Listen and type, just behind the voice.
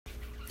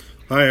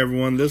Hi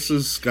everyone, this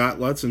is Scott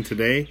Lutz, and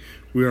today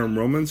we are in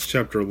Romans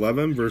chapter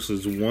 11,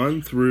 verses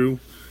 1 through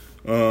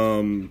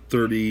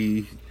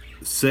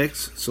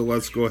 36. So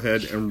let's go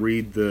ahead and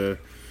read the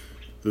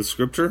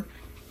scripture.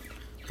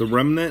 The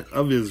remnant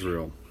of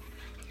Israel.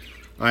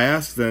 I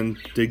ask then,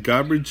 did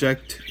God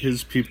reject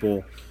his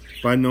people?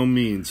 By no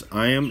means.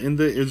 I am in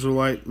the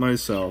Israelite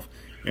myself,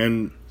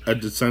 and a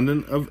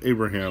descendant of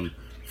Abraham,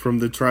 from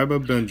the tribe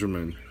of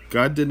Benjamin.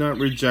 God did not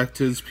reject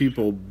his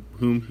people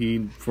whom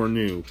he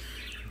foreknew.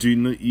 Do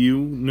you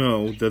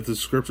know that the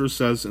scripture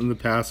says in the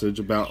passage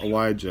about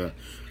Elijah,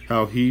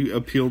 how he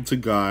appealed to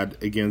God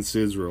against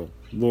Israel?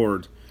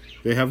 Lord,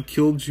 they have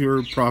killed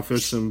your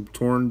prophets and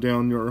torn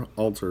down your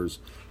altars.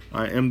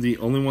 I am the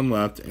only one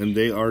left, and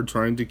they are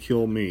trying to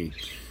kill me.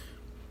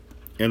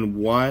 And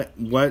what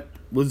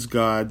was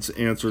God's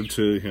answer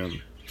to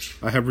him?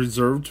 I have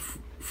reserved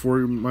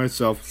for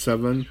myself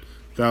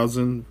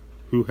 7,000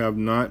 who have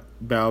not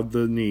bowed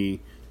the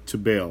knee to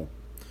Baal.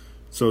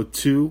 So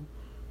too,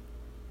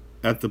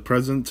 at the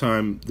present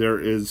time, there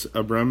is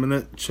a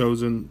remnant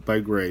chosen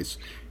by grace.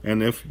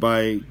 And if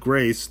by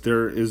grace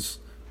there is,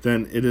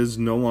 then it is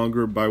no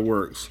longer by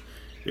works.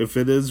 If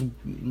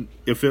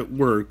it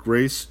were,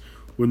 grace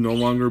would no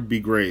longer be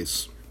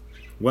grace.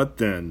 What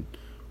then?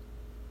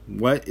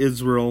 What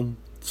Israel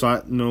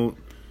sought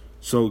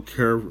so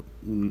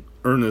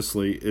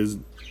earnestly is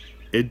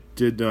it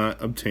did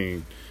not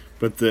obtain,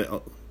 but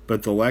the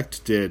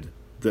elect did.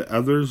 The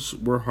others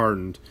were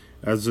hardened,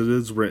 as it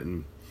is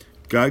written.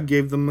 God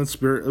gave them a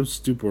spirit of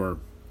stupor,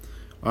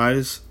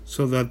 eyes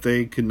so that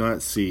they could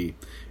not see,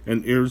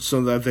 and ears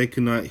so that they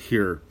could not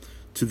hear,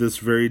 to this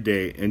very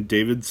day. And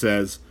David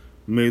says,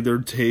 may their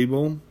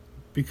table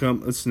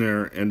become a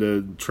snare and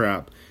a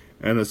trap,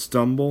 and a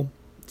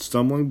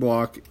stumbling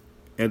block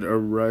and a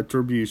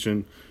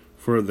retribution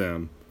for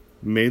them.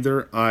 May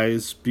their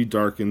eyes be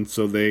darkened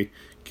so they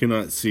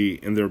cannot see,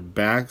 and their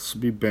backs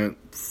be bent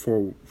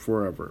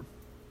forever.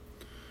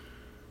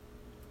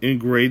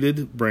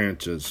 Ingraded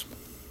branches.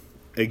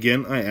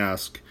 Again I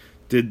ask,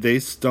 did they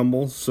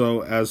stumble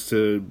so as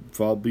to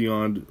fall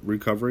beyond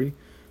recovery?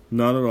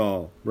 Not at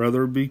all.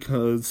 Rather,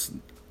 because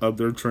of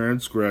their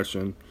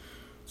transgression,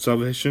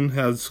 salvation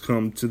has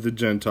come to the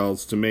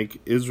Gentiles to make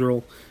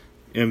Israel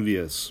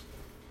envious.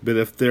 But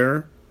if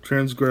their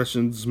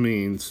transgressions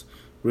means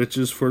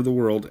riches for the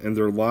world, and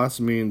their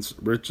loss means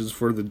riches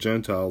for the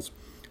Gentiles,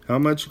 how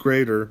much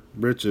greater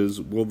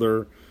riches will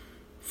their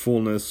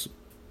fullness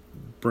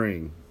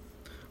bring?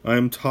 I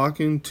am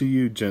talking to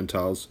you,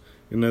 Gentiles.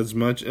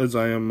 Inasmuch as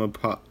I am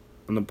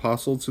an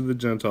apostle to the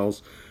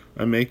Gentiles,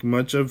 I make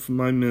much of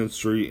my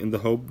ministry in the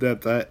hope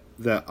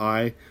that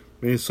I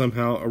may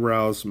somehow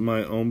arouse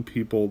my own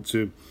people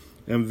to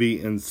envy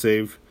and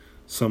save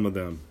some of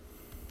them.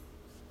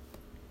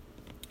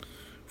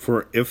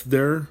 For if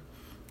their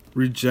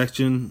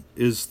rejection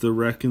is the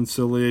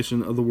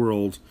reconciliation of the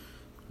world,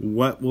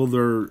 what will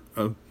their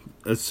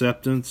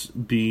acceptance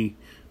be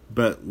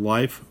but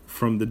life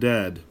from the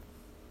dead?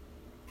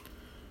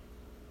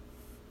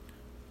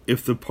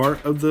 If the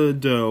part of the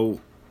dough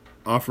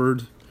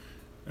offered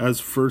as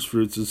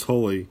firstfruits is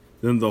holy,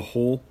 then the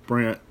whole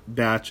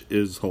batch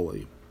is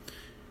holy.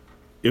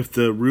 If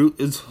the root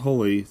is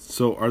holy,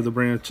 so are the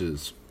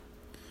branches.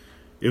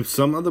 If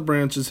some of the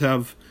branches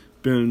have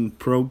been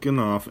broken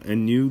off,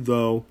 and you,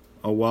 though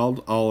a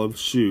wild olive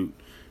shoot,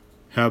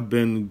 have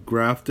been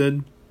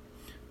grafted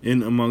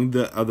in among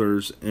the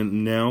others,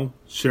 and now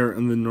share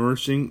in the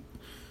nourishing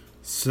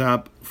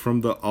sap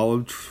from the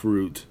olive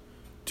fruit,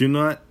 do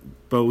not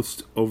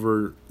boast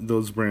over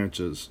those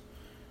branches.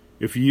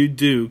 If you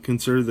do,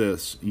 consider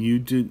this: you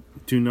do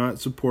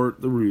not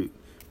support the root,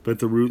 but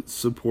the root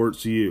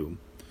supports you.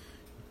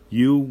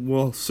 You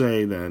will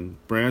say then,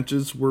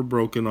 branches were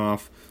broken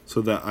off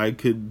so that I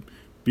could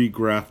be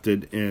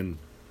grafted in.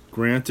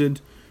 Granted,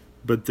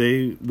 but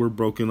they were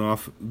broken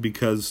off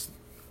because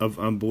of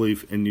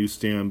unbelief, and you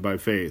stand by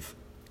faith.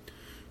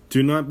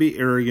 Do not be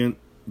arrogant,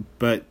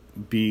 but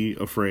be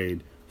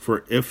afraid.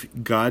 For if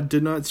God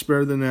did not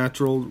spare the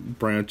natural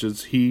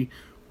branches, he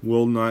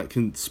will not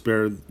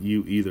spare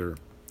you either.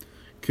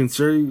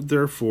 Consider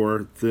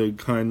therefore the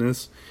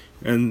kindness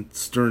and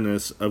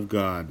sternness of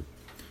God.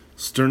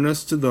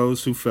 Sternness to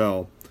those who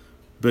fell,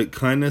 but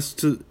kindness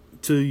to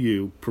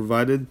you,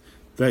 provided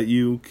that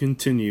you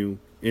continue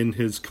in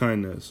his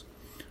kindness.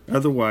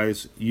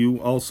 Otherwise, you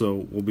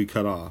also will be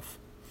cut off.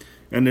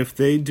 And if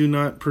they do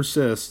not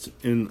persist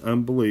in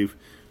unbelief,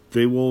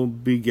 they will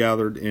be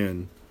gathered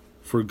in.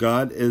 For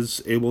God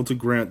is able to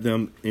grant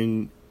them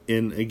in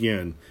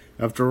again.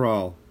 After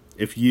all,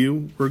 if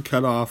you were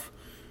cut off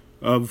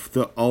of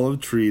the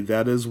olive tree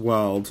that is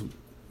wild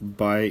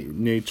by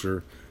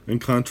nature, and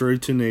contrary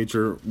to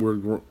nature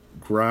were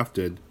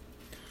grafted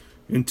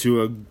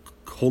into a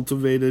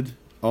cultivated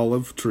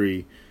olive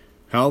tree,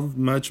 how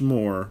much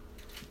more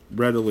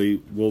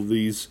readily will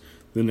the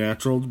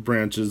natural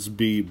branches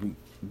be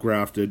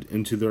grafted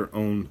into their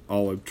own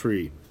olive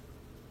tree?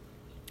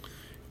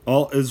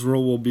 All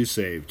Israel will be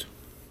saved.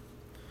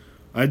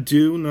 I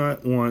do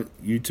not want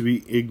you to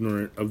be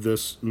ignorant of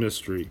this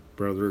mystery,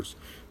 brothers,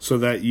 so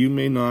that you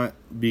may not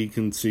be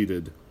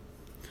conceited.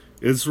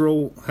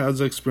 Israel has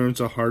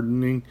experienced a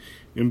hardening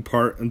in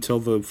part until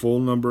the full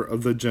number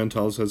of the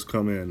Gentiles has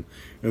come in,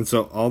 and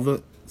so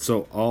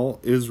all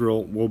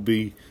Israel will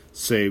be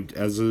saved,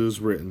 as it is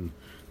written.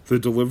 The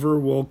deliverer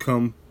will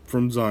come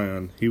from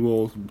Zion. He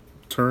will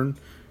turn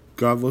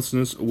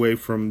godlessness away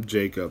from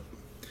Jacob.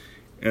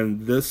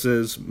 And this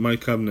is my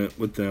covenant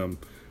with them,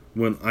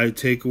 when I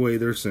take away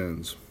their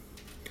sins.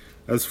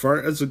 As far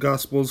as the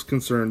gospel is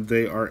concerned,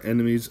 they are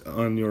enemies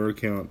on your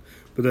account.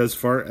 But as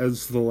far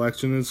as the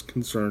election is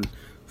concerned,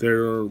 they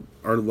are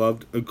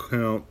loved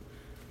account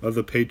of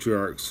the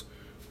patriarchs.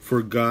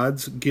 For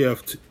God's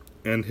gift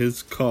and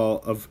his call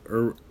of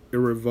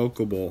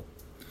irrevocable,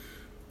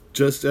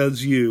 just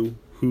as you,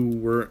 who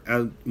were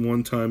at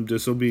one time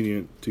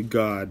disobedient to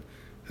God,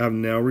 have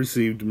now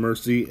received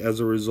mercy as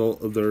a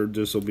result of their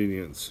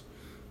disobedience.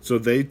 So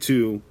they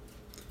too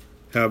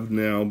have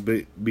now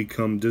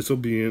become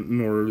disobedient,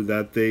 in order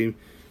that they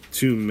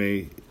too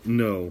may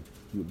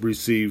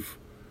receive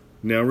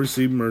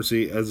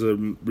mercy as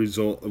a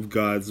result of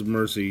God's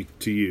mercy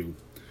to you.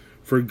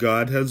 For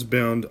God has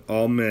bound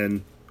all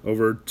men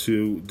over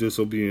to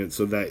disobedience,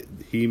 so that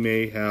he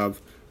may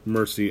have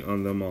mercy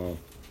on them all.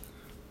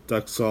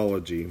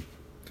 Doxology.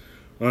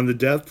 On the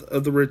depth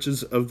of the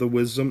riches of the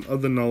wisdom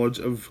of the knowledge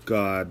of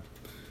God,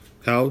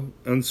 how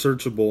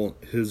unsearchable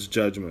his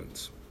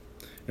judgments,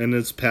 and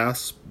his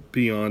paths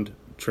beyond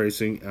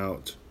tracing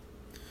out.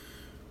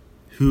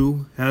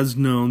 Who has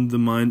known the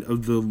mind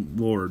of the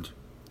Lord,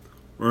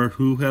 or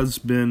who has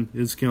been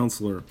his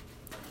counselor?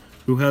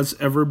 Who has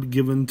ever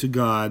given to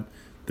God,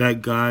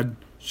 that God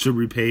should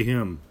repay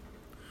him?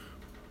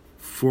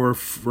 For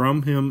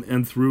from him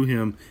and through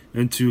him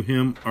and to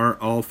him are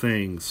all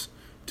things.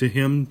 To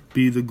him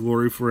be the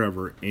glory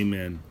forever.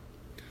 Amen.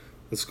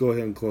 Let's go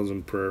ahead and close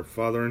in prayer.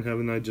 Father in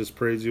heaven, I just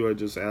praise you. I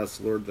just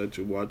ask, Lord, that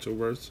you watch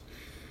over us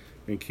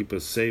and keep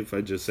us safe. I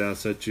just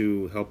ask that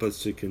you help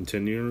us to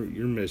continue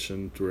your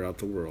mission throughout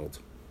the world.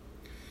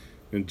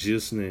 In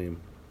Jesus' name,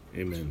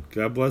 amen.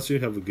 God bless you.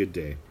 Have a good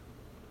day.